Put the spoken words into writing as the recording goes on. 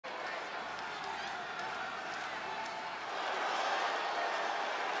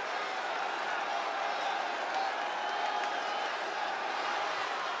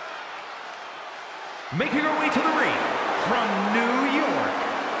Making her way to the ring from New York,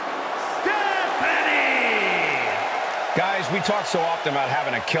 Stephanie! Guys, we talk so often about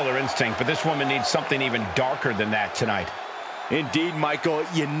having a killer instinct, but this woman needs something even darker than that tonight. Indeed, Michael,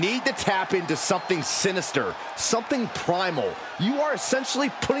 you need to tap into something sinister, something primal. You are essentially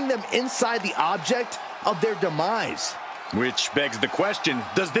putting them inside the object of their demise. Which begs the question,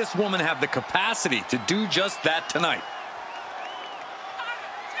 does this woman have the capacity to do just that tonight?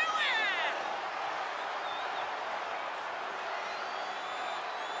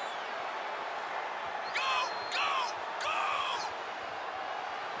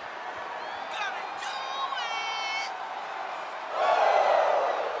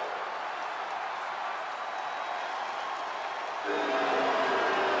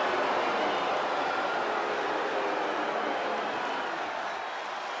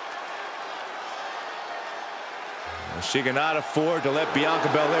 She cannot afford to let Bianca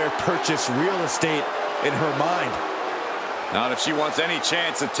Belair purchase real estate in her mind. Not if she wants any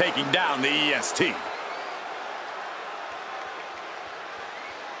chance of taking down the EST.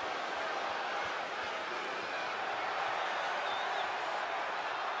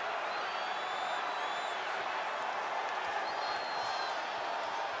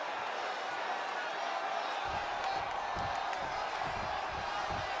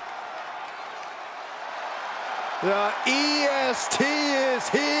 The EST is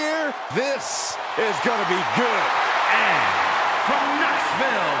here. This is going to be good. And from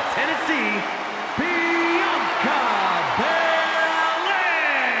Knoxville, Tennessee, Bianca Belair!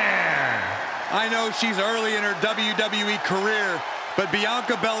 I know she's early in her WWE career, but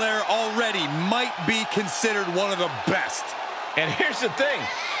Bianca Belair already might be considered one of the best. And here's the thing,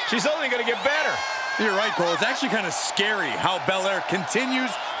 she's only going to get better. You're right, Cole. It's actually kind of scary how Belair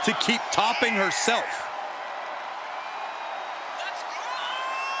continues to keep topping herself.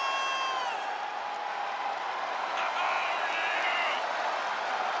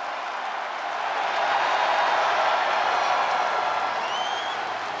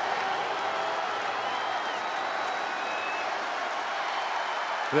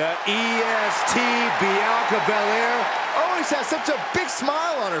 The EST, Bianca Belair, always has such a big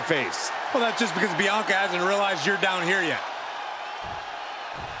smile on her face. Well, that's just because Bianca hasn't realized you're down here yet.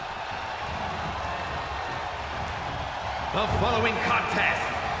 The following contest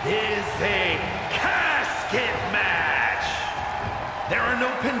is a casket match. There are no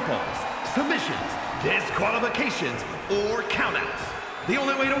pinfalls, submissions, disqualifications, or countouts. The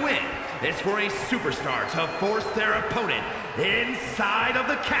only way to win is for a superstar to force their opponent inside of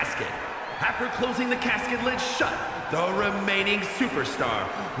the casket. After closing the casket lid shut, the remaining superstar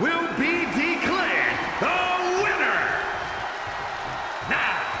will be declared the winner.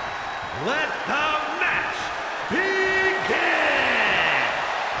 Now, let the match begin.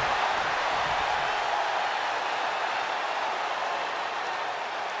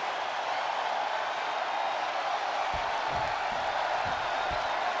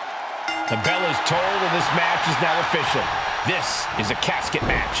 The bell is tolled and this match is now official. This is a casket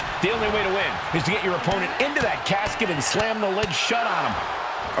match. The only way to win is to get your opponent into that casket and slam the lid shut on him.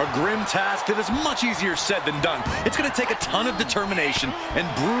 A grim task that is much easier said than done. It's going to take a ton of determination and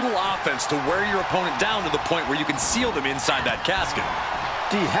brutal offense to wear your opponent down to the point where you can seal them inside that casket.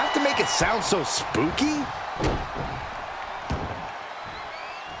 Do you have to make it sound so spooky?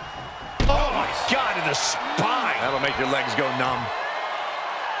 Oh my God, to the spine. That'll make your legs go numb.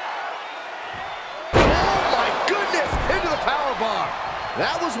 Powerbomb.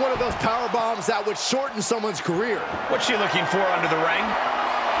 That was one of those power bombs that would shorten someone's career. What's she looking for under the ring?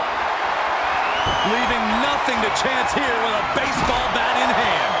 Leaving nothing to chance here with a baseball bat in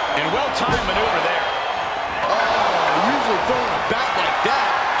hand. And well-timed maneuver there. Oh, usually throwing a bat like that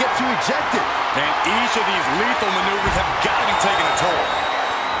gets you ejected. And each of these lethal maneuvers have got to be taking a toll.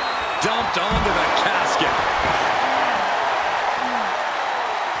 Dumped onto the casket.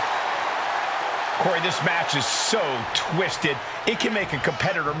 Corey, this match is so twisted, it can make a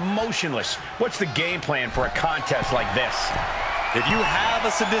competitor motionless. What's the game plan for a contest like this? If you have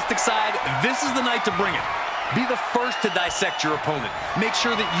a sadistic side, this is the night to bring it. Be the first to dissect your opponent. Make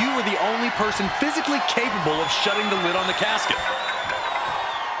sure that you are the only person physically capable of shutting the lid on the casket.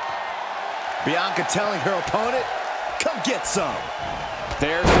 Bianca telling her opponent, come get some.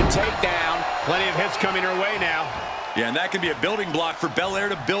 There's the takedown. Plenty of hits coming her way now. Yeah, and that can be a building block for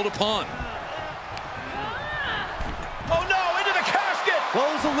Belair to build upon. Oh no, into the casket!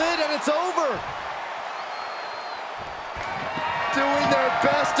 Close the lid and it's over. Doing their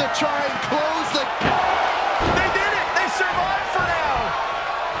best to try and close the... They did it! They survived for now!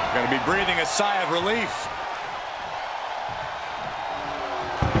 Gotta be breathing a sigh of relief.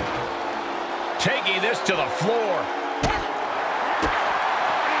 taking this to the floor.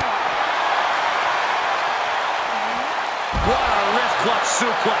 What a wrist clutch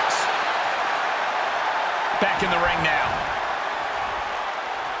suplex. Back in the ring now.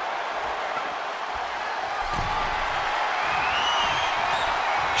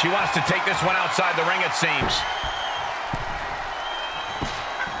 She wants to take this one outside the ring, it seems.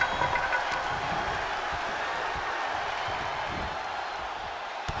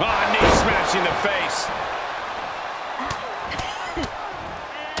 Oh, knee smashing the face.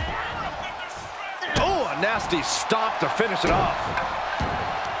 Oh, a nasty stop to finish it off.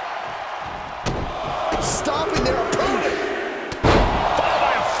 Stopping their opponent. Followed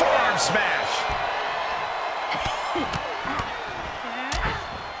by a forearm smash.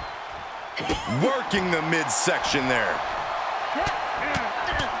 Working the midsection there.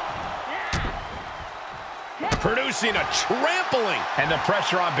 Producing a trampling. And the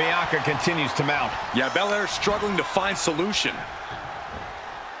pressure on Bianca continues to mount. Yeah, Belair struggling to find solution.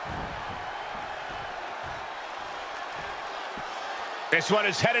 This one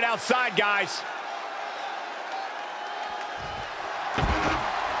is headed outside, guys.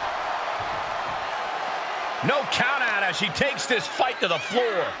 No count out as she takes this fight to the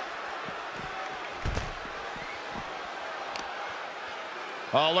floor.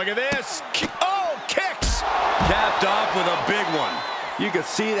 Oh, look at this. Oh, kicks. Capped off with a big one. You could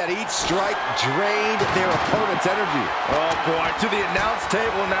see that each strike drained their opponent's energy. Oh, boy, to the announce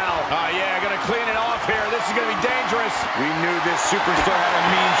table now. Oh, yeah, gonna clean it off here. This is gonna be dangerous. We knew this superstar had a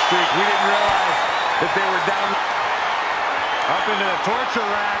mean streak. We didn't realize that they were down up into the torture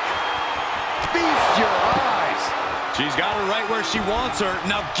rack. Feast your eyes. She's got her right where she wants her.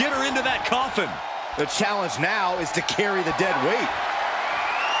 Now get her into that coffin. The challenge now is to carry the dead weight.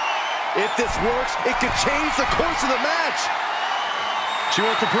 If this works, it could change the course of the match. She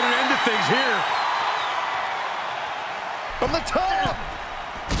wants to put an end to things here. From the top.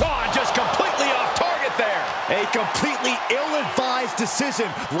 Oh, just completely off target there. A completely ill-advised decision.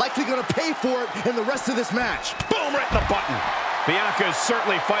 Likely going to pay for it in the rest of this match. Boom, right in the button. Bianca is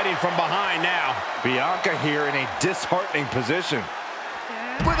certainly fighting from behind now. Bianca here in a disheartening position.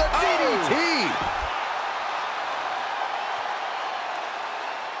 With a DDT.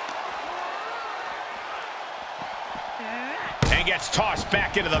 And gets tossed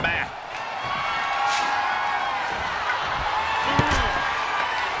back into the mat.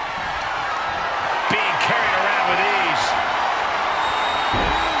 Being carried around with ease.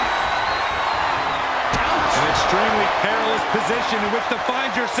 An extremely perilous position in which to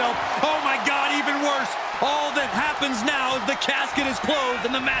find yourself. Oh my God, even worse. All that happens now is the casket is closed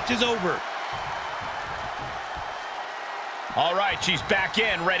and the match is over. All right, she's back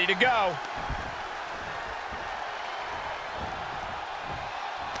in, ready to go.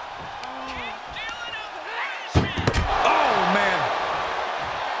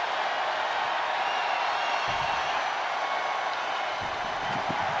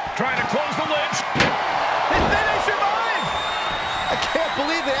 Trying to close the lids. And then they survive. I can't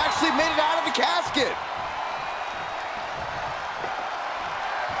believe they actually made it out of the casket.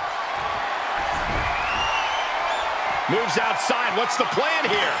 Moves outside. What's the plan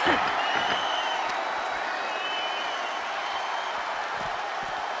here?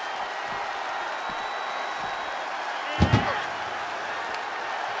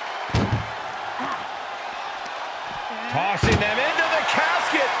 Tossing them into the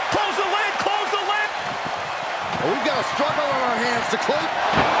casket. Close the lid, close the lid. We've got a struggle on our hands to close.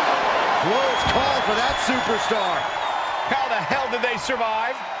 Close call for that superstar. How the hell did they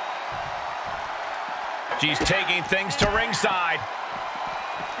survive? She's taking things to ringside.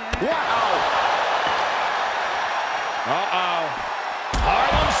 Wow. Uh-oh.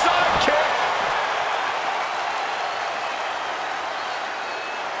 Harlem sidekick.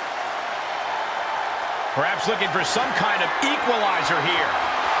 Perhaps looking for some kind of equalizer here.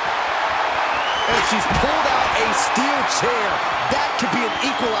 And she's pulled out a steel chair. That could be an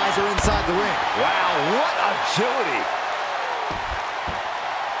equalizer inside the ring. Wow, what agility.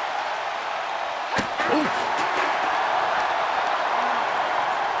 Oof.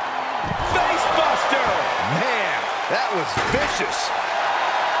 Face buster. Man, that was vicious.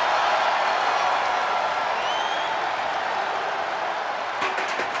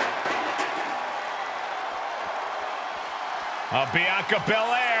 Bianca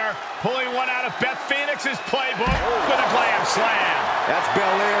Belair pulling one out of Beth Phoenix's playbook with a glam slam. That's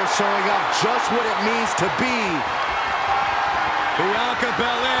Belair showing off just what it means to be. Bianca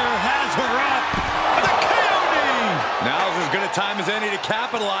Belair has her up. The KO. Now's as good a time as any to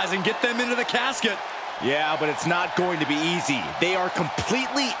capitalize and get them into the casket. Yeah, but it's not going to be easy. They are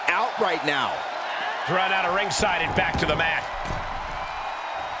completely out right now. Run out of ringside and back to the mat.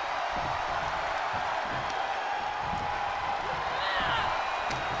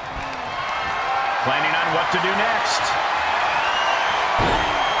 Planning on what to do next.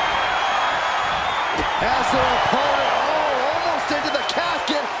 As their opponent, almost into the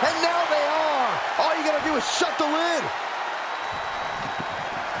casket, and now they are. All you gotta do is shut the lid.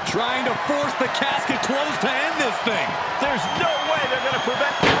 Trying to force the casket closed to end this thing. There's no way they're gonna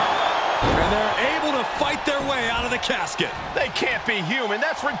prevent it. And they're able to fight their way out of the casket. They can't be human.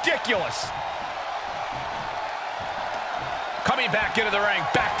 That's ridiculous. Coming back into the ring,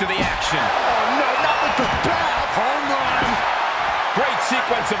 back to the action. Oh, no, not with the bat. Home run. Great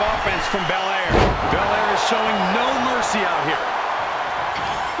sequence of offense from Belair. Belair is showing no mercy out here.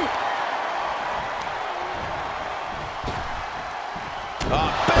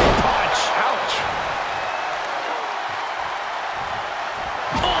 Big punch. Ouch.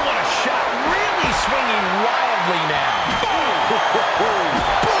 Oh, what a shot. Really swinging wildly now. Boom!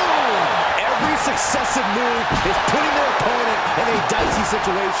 Every successive move is putting their opponent in a dicey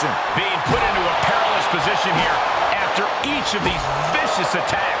situation. Being put into a perilous position here after each of these vicious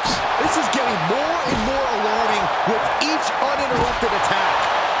attacks. This is getting more and more alarming with each uninterrupted attack.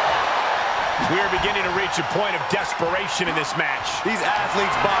 We are beginning to reach a point of desperation in this match. These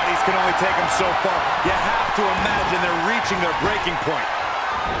athletes' bodies can only take them so far. You have to imagine they're reaching their breaking point.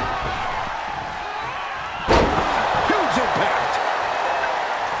 Huge impact.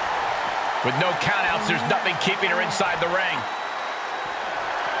 With no countouts, there's nothing keeping her inside the ring.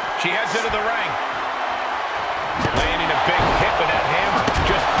 She heads into the ring. Landing a big hit with that hammer.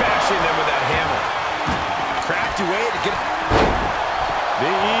 Just bashing them with that hammer. Crafty way to get... The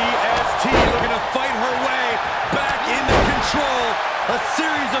EST looking to fight her way back into control. A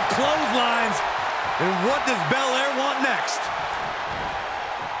series of clotheslines. And what does Belair want next?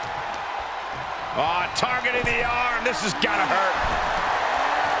 Targeting the arm. This has got to hurt.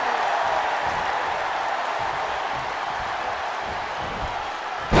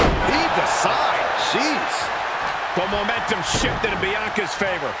 Lead the side. Jeez. The momentum shifted in Bianca's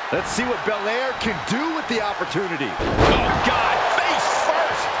favor. Let's see what Belair can do with the opportunity. Oh, God. Face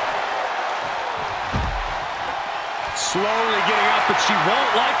first. Slowly getting up, but she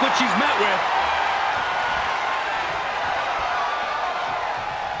won't like what she's met with.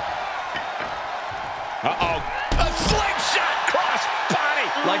 Uh-oh. A slingshot cross body.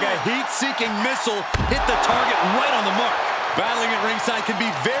 Like a heat-seeking missile, hit the target right on the mark. Battling at ringside can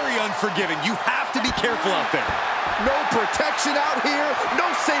be very unforgiving. You have to be careful out there. No protection out here. No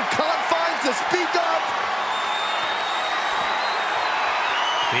safe confines to speak of.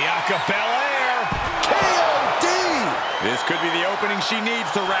 Bianca Belair. KOD. This could be the opening she needs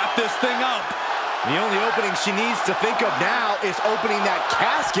to wrap this thing up. The only opening she needs to think of now is opening that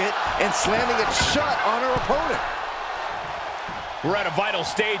casket and slamming it shut on her opponent. We're at a vital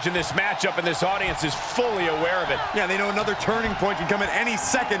stage in this matchup, and this audience is fully aware of it. Yeah, they know another turning point can come at any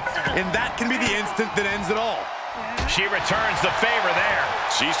second, and that can be the instant that ends it all. She returns the favor there.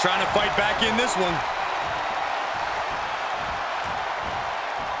 She's trying to fight back in this one.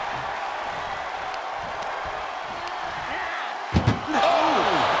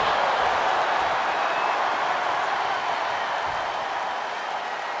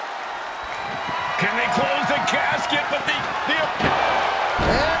 Can they close the casket? But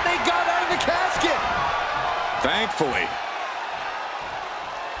And they got out of the casket. Thankfully.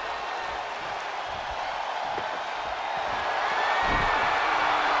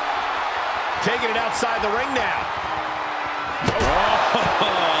 taking it outside the ring now.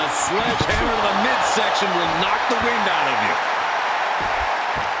 Oh, sledgehammer to the midsection will knock the wind out of you.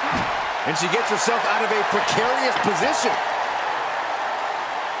 And she gets herself out of a precarious position.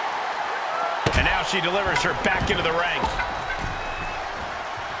 And now she delivers her back into the ring.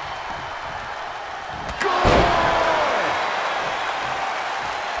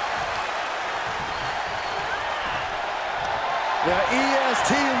 The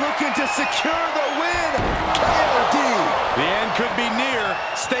EST looking to secure the win. KOD. The end could be near.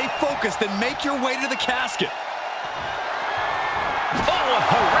 Stay focused and make your way to the casket. Oh, a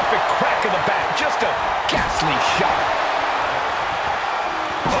horrific crack in the back. Just a ghastly shot.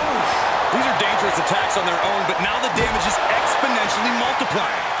 Oh, these are dangerous attacks on their own, but now the damage is exponentially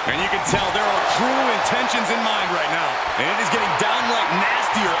multiplying. And you can tell there are true intentions in mind right now. And it is getting downright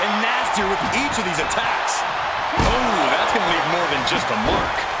nastier and nastier with each of these attacks. Oh, that's going to leave more than just a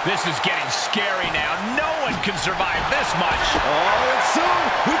mark. This is getting scary now. No one can survive this much. Oh, and soon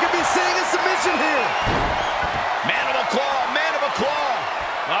we could be seeing a submission here. Man of a claw, man of a claw.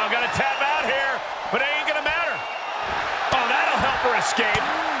 Oh, I'm going to tap out here, but ain't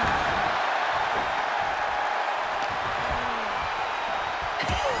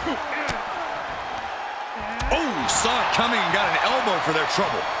Oh, saw it coming and got an elbow for their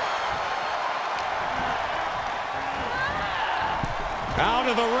trouble. Out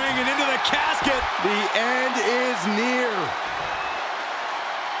of the ring and into the casket. The end is near.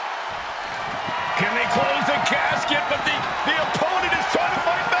 Can they close the casket? But the opponent is trying to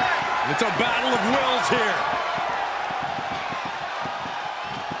fight back. It's a battle of wills here.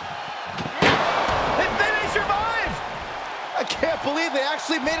 They survived. I can't believe they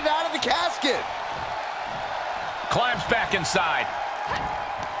actually made it out of the casket. Climbs back inside.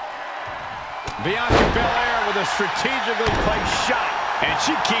 Bianca Belair with a strategically placed shot. And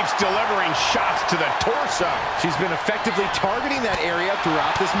she keeps delivering shots to the torso. She's been effectively targeting that area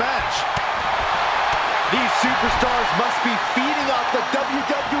throughout this match. These superstars must be feeding off the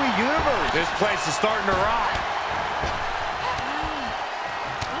WWE Universe. This place is starting to rock.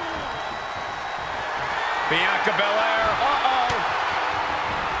 Bianca Belair.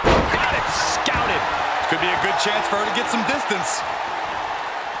 Got it scouted. Could be a good chance for her to get some distance.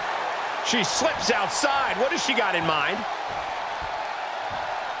 She slips outside. What has she got in mind?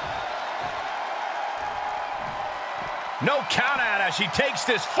 No count out as she takes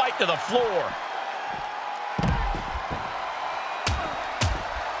this fight to the floor.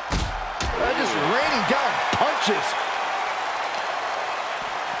 Just raining down punches.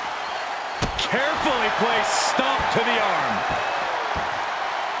 Carefully placed stomp to the arm.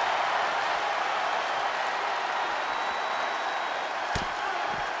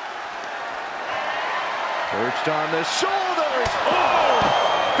 Perched on the shoulders. Oh!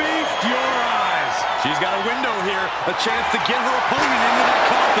 Feast your eyes. She's got a window here, a chance to get her opponent into that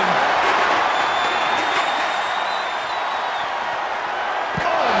coffin.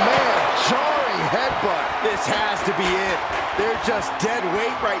 Oh, man, jarring headbutt. This has to be it. They're just dead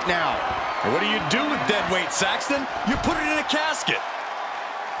weight right now. And what do you do with dead weight, Saxton? You put it in a casket.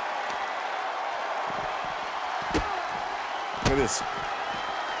 Look at this.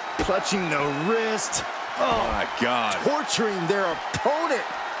 Clutching the wrist. Oh, my God. Torturing their opponent.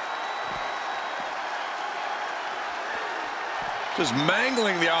 Just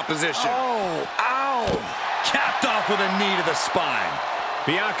mangling the opposition. Oh, ow. Capped off with a knee to the spine.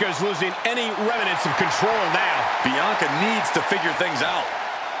 Bianca is losing any remnants of control now. Bianca needs to figure things out.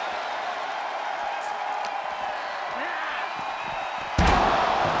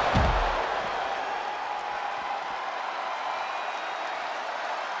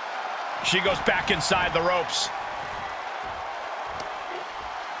 She goes back inside the ropes.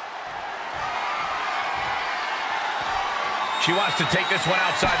 She wants to take this one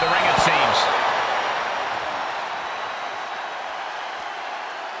outside the ring, it seems.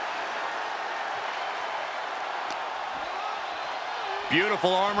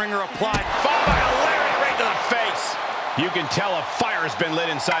 Beautiful arm wringer applied. Followed by a lariat right to the face. You can tell a fire has been lit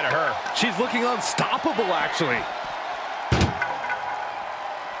inside of her. She's looking unstoppable, actually.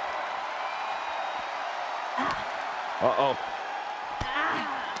 Uh-oh.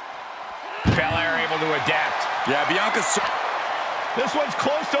 Belair able to adapt. Yeah, Bianca's... This one's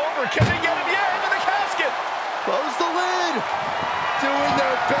close to over. Can they get him? Yeah, into the casket. Close the lid. Doing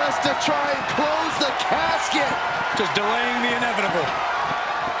their best to try and close the casket. Just delaying the inevitable.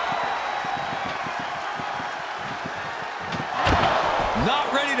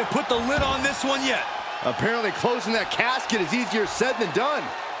 Not ready to put the lid on this one yet. Apparently closing that casket is easier said than done.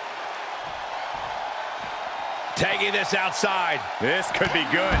 Taking this outside. This could be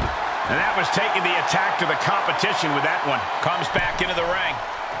good. And that was taking the attack to the competition with that one. Comes back into the ring.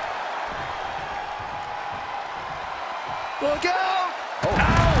 Look out! Oh.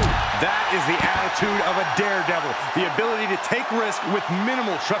 Ow! That is the attitude of a daredevil. The ability to take risk with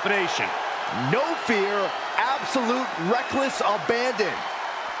minimal trepidation. No fear, absolute reckless abandon.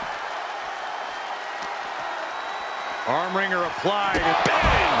 Arm wringer applied.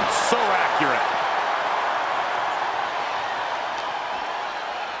 Bang! So accurate.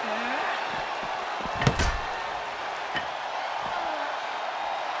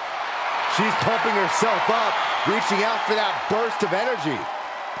 She's pumping herself up, reaching out for that burst of energy.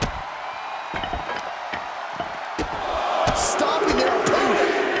 Stopping their opponent.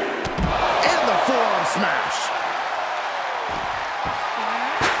 And the forearm smash.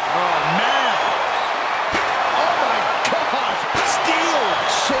 Oh, man. Oh, my gosh. Steel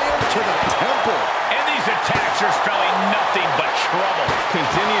chair to the temple. And these attacks are spelling nothing but trouble.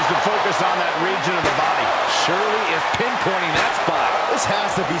 Continues to focus on that region of the body. Shirley is pinpointing that spot. This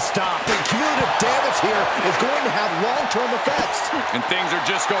has to be stopped. The cumulative damage here is going to have long-term effects. And things are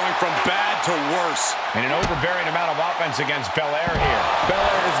just going from bad to worse. And an overbearing amount of offense against Belair here.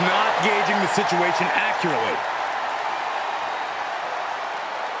 Belair is not gauging the situation accurately.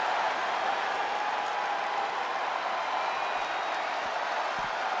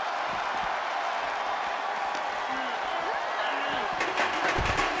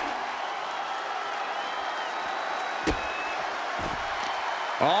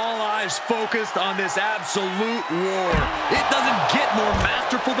 All eyes focused on this absolute war. It doesn't get more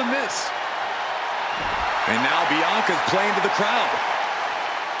masterful than this. And now Bianca's playing to the crowd.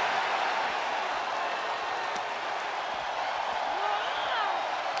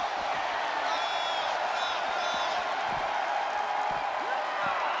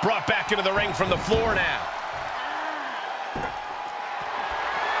 Brought back into the ring from the floor now.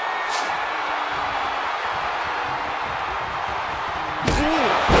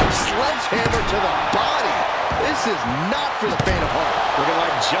 Sledgehammer to the body. This is not for the faint of heart. Looking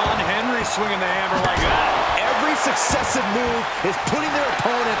like John Henry swinging the hammer like that. Every successive move is putting their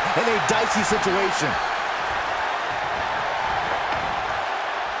opponent in a dicey situation.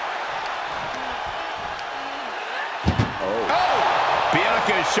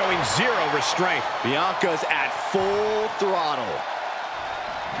 Bianca is showing zero restraint. Bianca's at full throttle.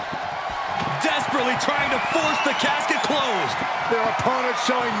 Desperately trying to force the casket closed. Their opponent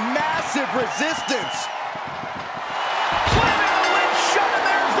showing massive resistance. Slamming the lid shut, and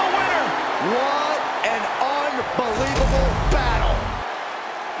there's the winner. What an unbelievable battle.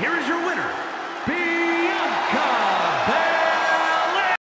 Here is your winner,